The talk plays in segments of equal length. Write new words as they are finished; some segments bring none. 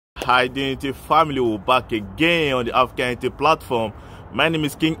Identity family, we're back again on the AfricaUnity platform. My name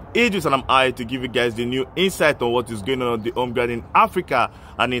is KingIdris and I'm here to give you guys the new insight on what is going on the home ground in Africa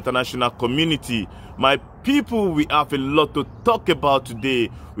and the international community. My people, we have a lot to talk about today.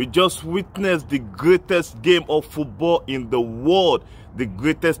 We just witnessed the greatest game of football in the world, the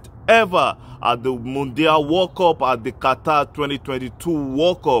greatest ever at the Mundial World Cup, at the Qatar 2022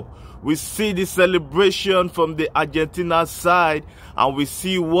 World Cup. We see the celebration from the Argentina side, and we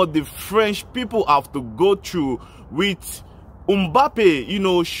see what the French people have to go through with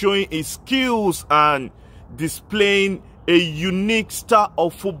Mbappe, showing his skills and displaying a unique style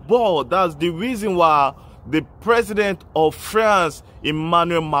of football. That's the reason why the president of France,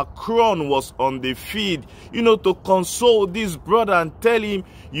 Emmanuel Macron, was on the field, to console this brother and tell him,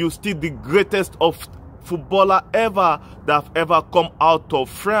 you're still the greatest of footballer ever that have ever come out of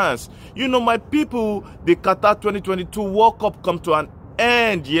France. My people, the Qatar 2022 World Cup come to an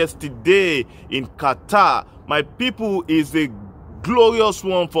end yesterday in Qatar. My people, is a glorious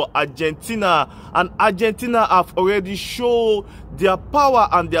one for Argentina, and Argentina have already shown their power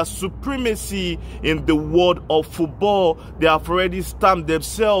and their supremacy in the world of football. They have already stamped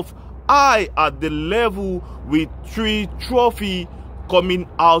themselves high at the level with 3 trophies coming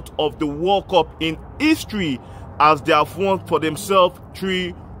out of the World Cup in history, as they have won for themselves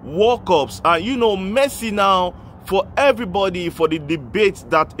 3 World Cups. And Messi now, for everybody, for the debate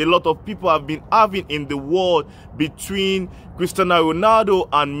that a lot of people have been having in the world between Cristiano Ronaldo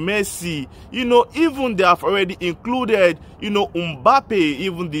and Messi, even they have already included, Mbappe,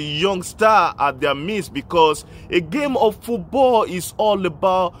 even the young star, at their midst, because a game of football is all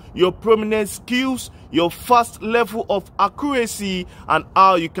about your prominent skills, your fast level of accuracy, and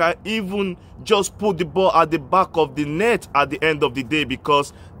how you can even just put the ball at the back of the net at the end of the day,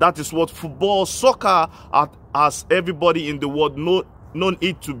 because that is what football, soccer, as everybody in the world known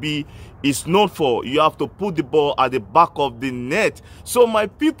it to be, is known for. You have to put the ball at the back of the net. So my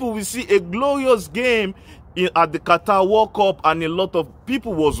people, we see a glorious game at the Qatar World Cup, and a lot of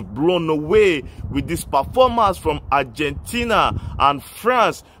people was blown away with this performance from Argentina and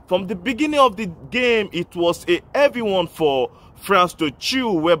France. From the beginning of the game, it was a heavy one for France to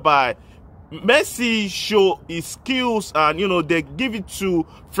chew, whereby Messi showed his skills, and they give it to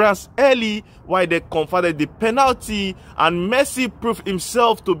France early while they converted the penalty, and Messi proved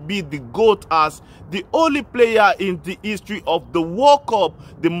himself to be the GOAT as the only player in the history of the World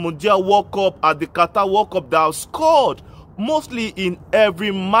Cup, the Mundial World Cup, at the Qatar World Cup, that have scored mostly in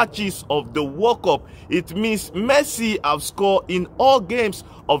every matches of the World Cup. It means Messi have scored in all games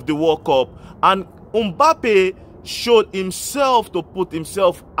of the World Cup, and Mbappe showed himself to put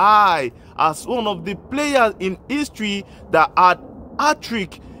himself high as one of the players in history that had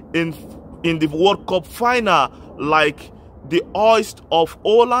hat-trick in the World Cup final. Like the hoist of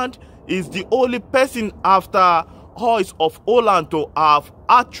Holland is the only person after hoist of Holland to have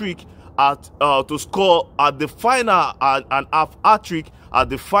hat-trick to score at the final and have hat-trick at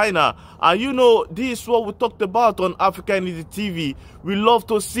the final. And this is what we talked about on AfricaUnitytv. We love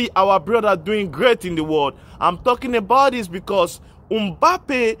to see our brother doing great in the world. I'm talking about this because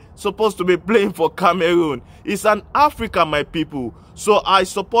Mbappe supposed to be playing for Cameroon. He's an African, my people. So I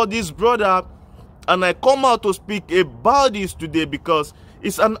support this brother, and I come out to speak about this today because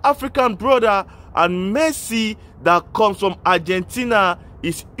it's an African brother, and Messi that comes from Argentina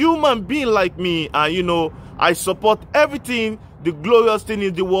is human being like me. And I support everything, the glorious thing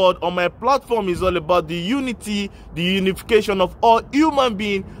in the world. On my platform is all about the unity, the unification of all human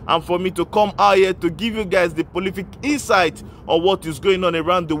beings, and for me to come out here to give you guys the prolific insight on what is going on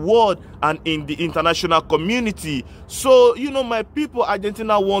around the world and in the international community. So, my people,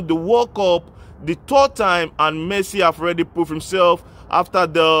 Argentina won the World Cup the 3rd time, and Messi have already proved himself after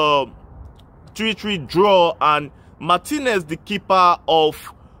the 3-3 draw, and Martinez, the keeper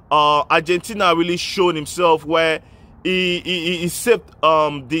of Argentina, really shown himself, where he saved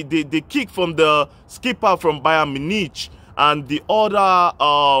the kick from the skipper from Bayern Munich, and the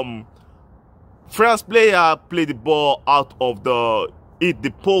other France player played the ball out of hit the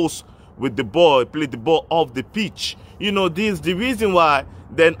post with the ball, played the ball off the pitch. This is the reason why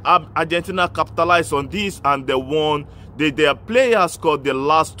then Argentina capitalized on this, and they won. Their player scored the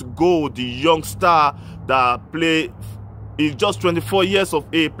last goal, the young star that played, he's just 24 years of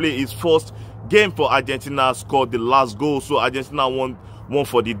age, played his first game for Argentina, scored the last goal. So Argentina won one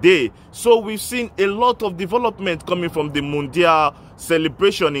for the day. So we've seen a lot of development coming from the Mundial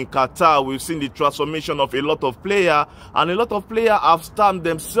celebration in Qatar. We've seen the transformation of a lot of players, and a lot of players have stamped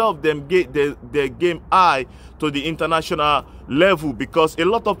themselves, their game high to the international level, because a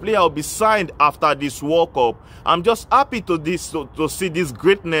lot of players will be signed after this World Cup. I'm just happy to see this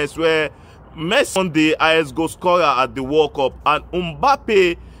greatness where Messi won the highest goal scorer at the World Cup, and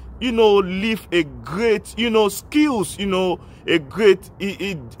Mbappe, you know, leave a great, you know, skills, you know, a great,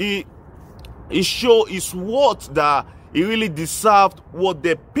 he show his worth, that he really deserved what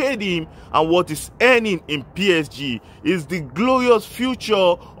they paid him and what he's earning in PSG. Is the glorious future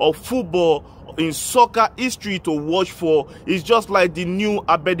of football in soccer history to watch for. It's just like the new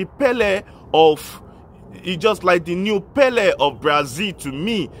Abedi Pele of, it's just like the new Pele of Brazil to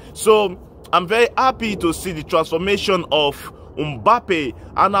me. So I'm very happy to see the transformation of Mbappe,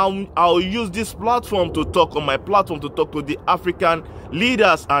 and I'll use this platform to talk on my platform to talk to the African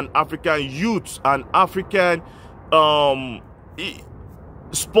leaders and African youths and African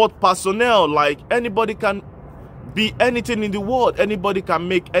sport personnel. Like, anybody can be anything in the world, anybody can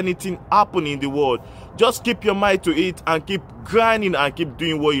make anything happen in the world. Just keep your mind to it and keep grinding and keep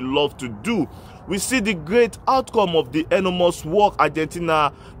doing what you love to do. We see the great outcome of the enormous work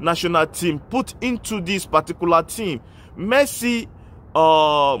Argentina national team put into this particular team. Messi,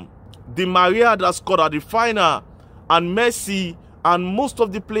 Di Maria that scored at the final, and Messi and most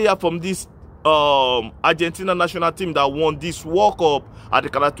of the players from this Argentina national team that won this World Cup at the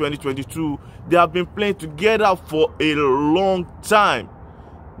Qatar 2022, they have been playing together for a long time.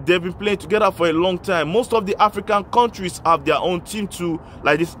 They've been playing together for a long time. Most of the African countries have their own team too,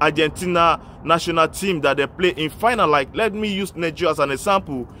 like this Argentina national team that they play in final. Like, let me use Nigeria as an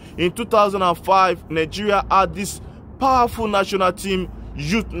example. In 2005, Nigeria had this powerful national team,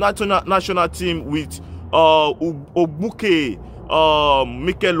 youth national team with Ogbuke,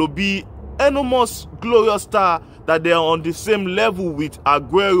 Mikel Obi, enormous glorious star, that they are on the same level with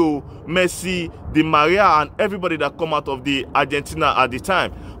Aguero, Messi, Di Maria, and everybody that come out of the Argentina at the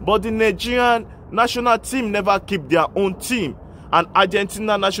time. But the Nigerian national team never keep their own team, and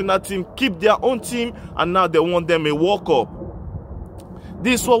Argentina national team keep their own team, and now they want them a World Cup.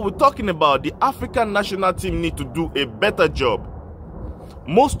 This is what we're talking about. The African national team need to do a better job.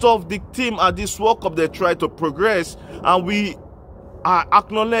 Most of the team at this World Cup, they try to progress, and we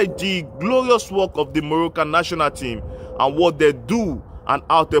acknowledge the glorious work of the Moroccan national team and what they do and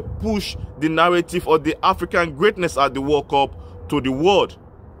how they push the narrative of the African greatness at the World Cup to the world.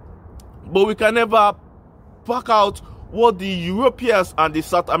 But we can never pack out what the Europeans and the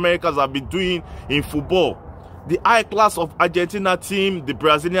South Americans have been doing in football. The high class of Argentina team, the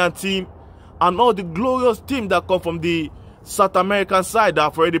Brazilian team, and all the glorious teams that come from the South American side that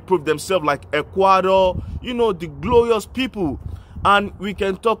have already proved themselves, like Ecuador, you know, the glorious people. And we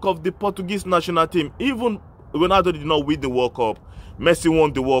can talk of the Portuguese national team. Even Ronaldo did not win the World Cup. Messi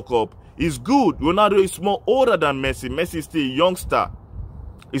won the World Cup. It's good. Ronaldo is more older than Messi. Messi is still a youngster.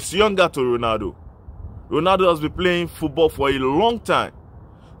 He's younger to Ronaldo. Ronaldo has been playing football for a long time.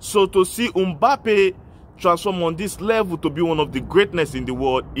 So to see Mbappe transform on this level to be one of the greatness in the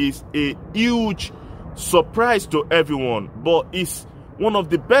world is a huge surprise to everyone. But it's one of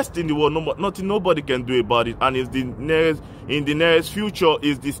the best in the world. Nothing nobody can do about it, and it's the nearest, in the nearest future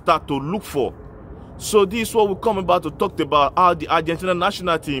is the start to look for. So this is what we come about to talk about, how the Argentina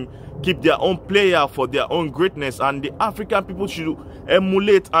national team keep their own player for their own greatness, and the African people should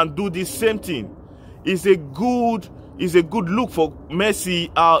emulate and do the same thing. It's a good look for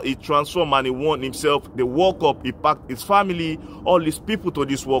Messi, how he transformed and he won himself the World Cup. He packed his family, all his people to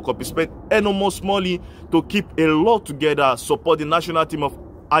this World Cup. He spent enormous money to keep a lot together, support the national team of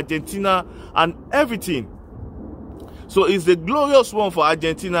Argentina and everything. So it's a glorious one for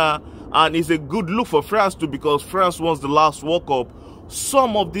Argentina, and it's a good look for France too, because France won the last World Cup.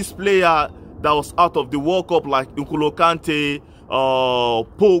 Some of these players that was out of the World Cup, like N'Golo Kante,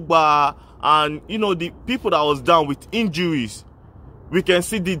 Pogba, and you know, the people that was down with injuries, we can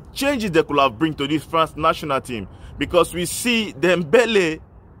see the changes they could have bring to this France national team, because we see Dembele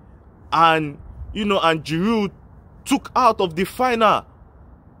and, you know, and Giroud took out of the final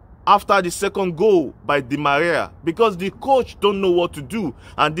after the second goal by Di Maria, because the coach don't know what to do,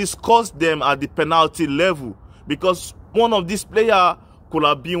 and this cost them at the penalty level, because one of these players could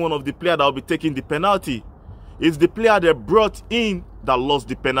have been one of the players that will be taking the penalty. It's the player they brought in that lost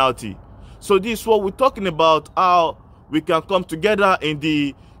the penalty. So this is what we're talking about, how we can come together in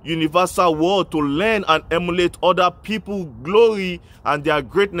the universal world to learn and emulate other people's glory and their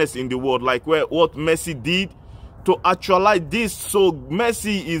greatness in the world, like what Messi did, to actualize this. So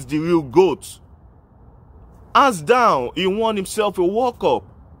Messi is the real GOAT. Hands down, he won himself a World Cup.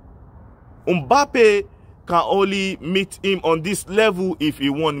 Mbappe can only meet him on this level if he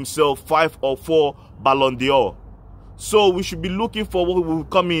won himself 5 or 4 Ballon d'Or. So we should be looking for what will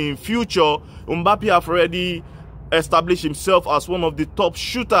come in future. Mbappe have already established himself as one of the top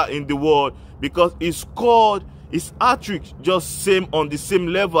shooters in the world because he scored his hat-trick just on the same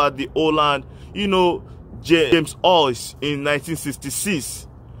level as the Holland, you know, James Joyce in 1966.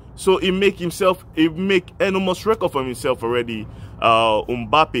 So he make enormous record for himself already,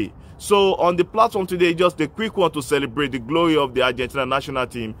 Mbappe. So on the platform today, just a quick one to celebrate the glory of the Argentina national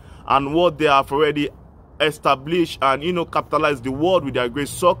team and what they have already established and, you know, capitalize the world with their great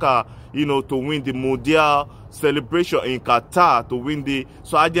soccer, you know, to win the Mundial celebration in Qatar, to win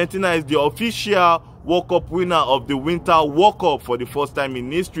so Argentina is the official World Cup winner of the Winter World Cup for the first time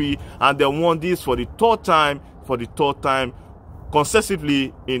in history, and they won this for the third time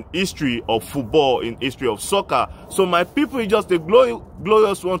consecutively in history of football, in history of soccer. So my people, it's just a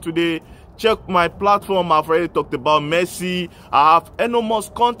glorious one today. Check my platform. I've already talked about Messi. I have enormous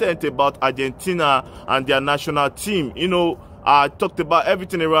content about Argentina and their national team. You know, I talked about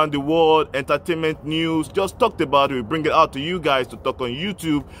everything around the world, entertainment news, just talked about it. We bring it out to you guys to talk on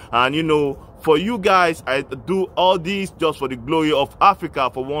YouTube. And, you know, for you guys, I do all this just for the glory of Africa,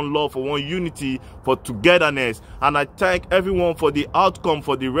 for one love, for one unity, for togetherness. And I thank everyone for the outcome,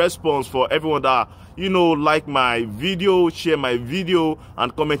 for the response, for everyone that, you know, like my video, share my video,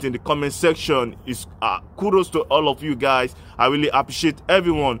 and comment in the comment section. Is kudos to all of you guys. I really appreciate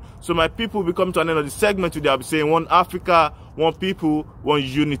everyone. So my people, we come to an end of the segment today. I'll be saying one Africa, one people, one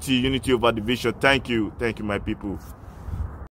unity, unity over division. Thank you, my people.